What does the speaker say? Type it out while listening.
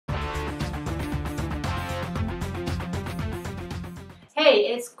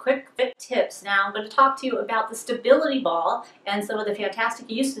Hey, it's Quick Fit Tips. Now I'm going to talk to you about the stability ball and some of the fantastic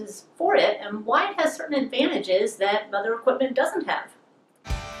uses for it and why it has certain advantages that other equipment doesn't have.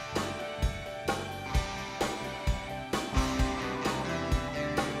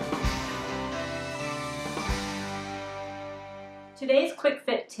 Today's Quick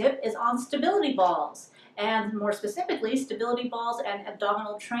Fit tip is on stability balls, and more specifically, stability balls and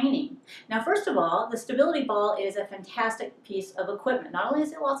abdominal training. Now, first of all, the stability ball is a fantastic piece of equipment. Not only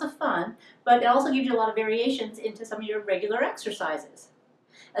is it lots of fun, but it also gives you a lot of variations into some of your regular exercises,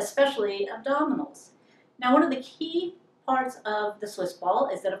 especially abdominals. Now, one of the key parts of the Swiss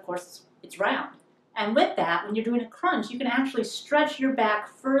ball is that, of course, it's round. And with that, when you're doing a crunch, you can actually stretch your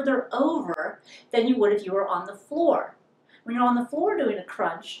back further over than you would if you were on the floor. When you're on the floor doing a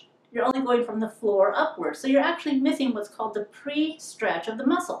crunch, you're only going from the floor upwards. So you're actually missing what's called the pre-stretch of the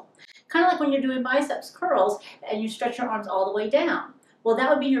muscle. Kind of like when you're doing biceps curls and you stretch your arms all the way down. Well, that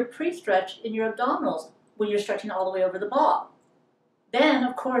would be your pre-stretch in your abdominals when you're stretching all the way over the ball. Then,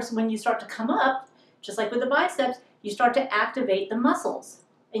 of course, when you start to come up, just like with the biceps, you start to activate the muscles.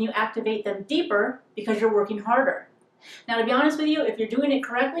 And you activate them deeper because you're working harder. Now, to be honest with you, if you're doing it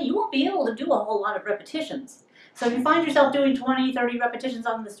correctly, you won't be able to do a whole lot of repetitions. So if you find yourself doing 20, 30 repetitions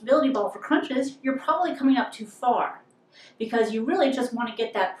on the stability ball for crunches, you're probably coming up too far because you really just want to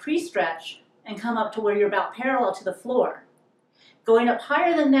get that pre-stretch and come up to where you're about parallel to the floor. Going up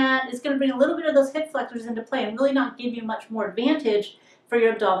higher than that is going to bring a little bit of those hip flexors into play and really not give you much more advantage for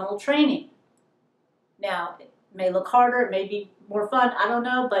your abdominal training. Now, it may look harder, it may be more fun, I don't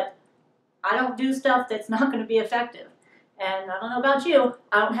know, but I don't do stuff that's not going to be effective. And I don't know about you,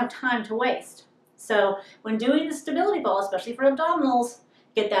 I don't have time to waste. So when doing the stability ball, especially for abdominals,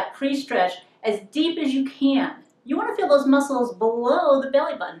 get that pre-stretch as deep as you can. You want to feel those muscles below the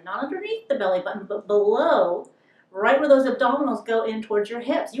belly button, not underneath the belly button, but below, right where those abdominals go in towards your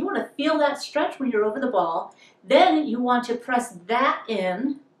hips. You want to feel that stretch when you're over the ball. Then you want to press that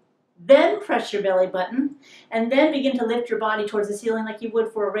in, then press your belly button, and then begin to lift your body towards the ceiling like you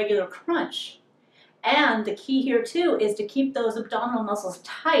would for a regular crunch. And the key here too is to keep those abdominal muscles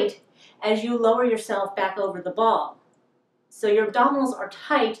tight as you lower yourself back over the ball. So your abdominals are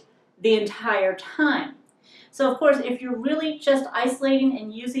tight the entire time. So of course, if you're really just isolating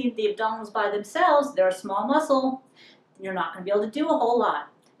and using the abdominals by themselves, they're a small muscle, you're not going to be able to do a whole lot.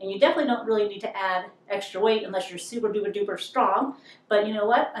 And you definitely don't really need to add extra weight unless you're super duper duper strong. But you know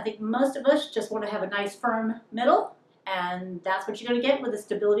what? I think most of us just want to have a nice firm middle, and that's what you're going to get with the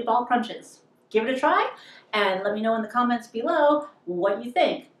stability ball crunches. Give it a try, and let me know in the comments below what you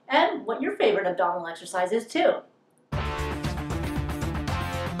think and what your favorite abdominal exercise is too.